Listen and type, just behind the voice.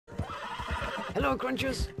Hello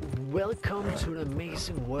Crunchers! Welcome to the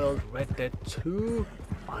amazing world Red Dead 2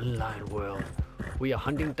 online world. We are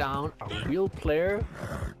hunting down a real player.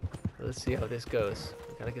 Let's see how this goes.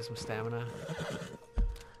 Gotta get some stamina.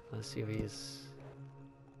 Let's see if he's...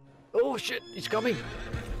 Oh shit! He's coming!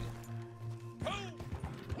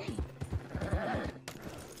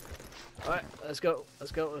 Alright, let's go.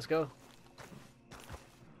 Let's go. Let's go.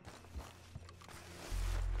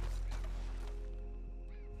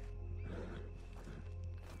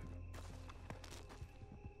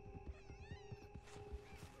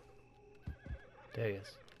 There he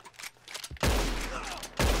is.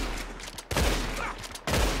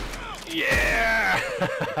 Yeah!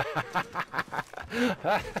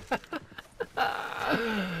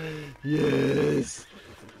 Yes!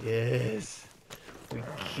 Yes! We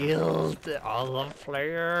killed the other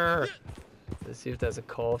player! Let's see if there's a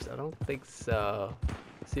corpse. I don't think so.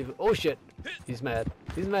 Let's see if... Oh shit! He's mad.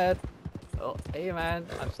 He's mad! Oh, hey man,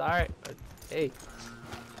 I'm sorry. Hey,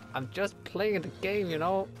 I'm just playing the game, you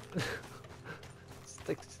know?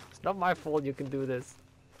 It's not my fault you can do this.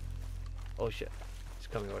 Oh shit. He's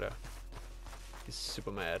coming over there. He's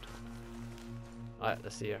super mad. Alright,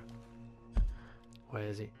 let's see here. Where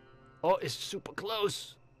is he? Oh, it's super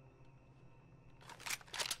close!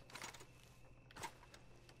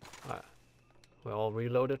 Alright. We're all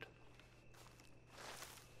reloaded.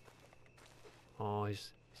 Oh,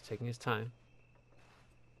 he's taking his time.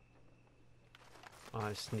 Oh,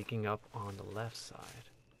 he's sneaking up on the left side.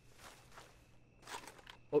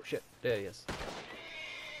 Oh shit, there he is.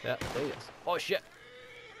 Yeah, there he is. Oh shit!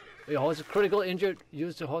 Your horse is critically injured.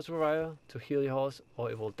 Use the horse reviver to heal your horse or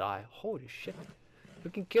it will die. Holy shit. You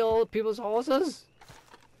can kill people's horses?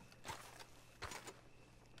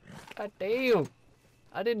 God damn!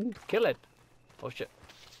 I didn't kill it. Oh shit.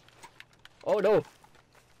 Oh no!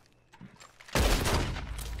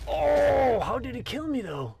 Oh! How did he kill me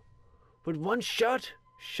though? With one shot?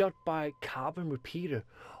 Shot by carbon repeater.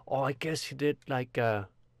 Oh, I guess he did like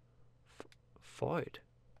void.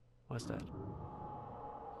 What's that?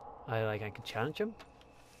 I can challenge him.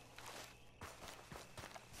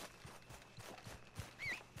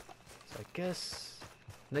 So I guess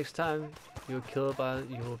next time you're killed by,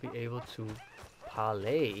 you will be able to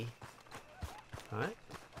parlay. All right,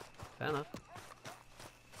 fair enough.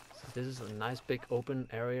 So this is a nice big open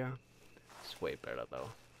area. It's way better though,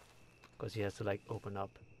 because he has to like open up.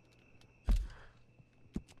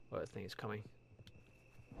 Oh, I think he's coming.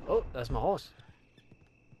 Oh, that's my horse.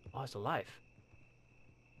 Oh, it's alive.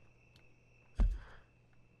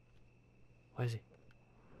 Where is he?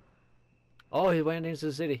 Oh, he went into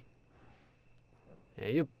the city. Yeah,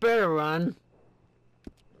 you better run.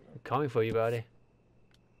 I'm coming for you, buddy.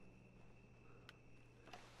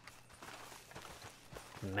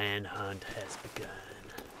 Manhunt has begun.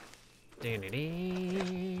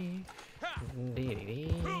 Dee-dee-dee.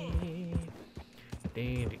 Dee-dee-dee.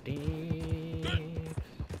 Dee-dee-dee.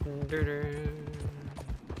 Dee-dee.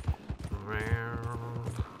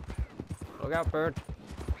 Look out, bird.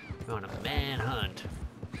 We're on a manhunt.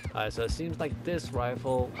 Alright, so it seems like this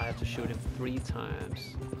rifle, I have to shoot him 3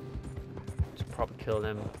 times to probably kill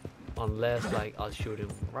him, unless like I'll shoot him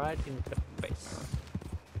right in the face.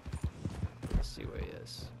 Let's see where he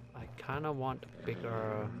is. I kind of want a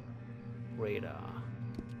bigger radar.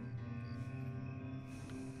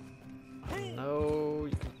 I know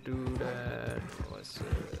you can do that. What's it?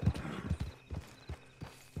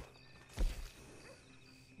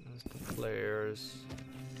 There's the players.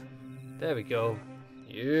 There we go.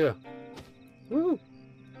 Yeah. Woo!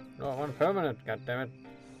 No, I want permanent. God damn it.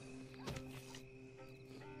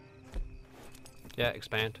 Yeah,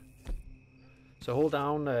 expand. So hold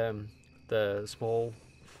down the small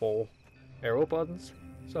 4 arrow buttons.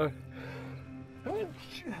 Sorry. Oh, I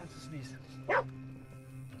have to sneeze.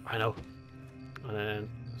 I know. And then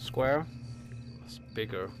square. It's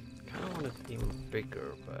bigger. Kind of want it even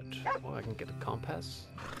bigger, but oh, I can get a compass.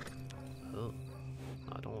 Oh,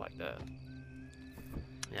 I don't like that.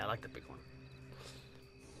 Yeah, I like the big one.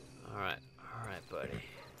 Alright, buddy.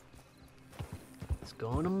 Let's go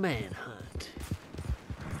on a manhunt.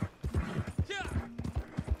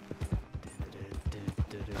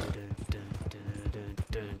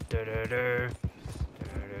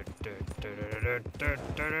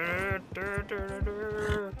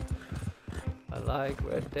 I like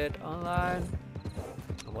Red Dead Online.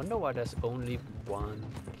 I wonder why there's only 1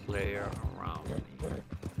 player around me.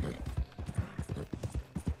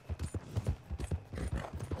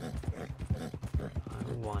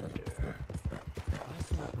 I wonder. Why is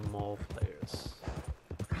there not more players?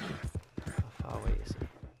 How far away is he?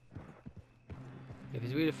 If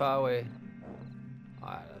he's really far away,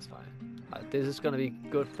 alright, that's fine. This is gonna be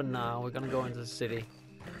good for now. We're gonna go into the city.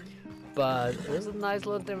 But it was a nice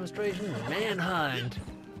little demonstration. Manhunt!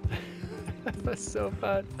 That was so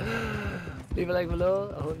fun. Leave a like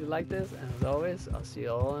below. I hope you like this. And as always, I'll see you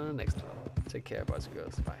all in the next one. Take care, boys and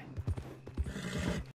girls. Bye.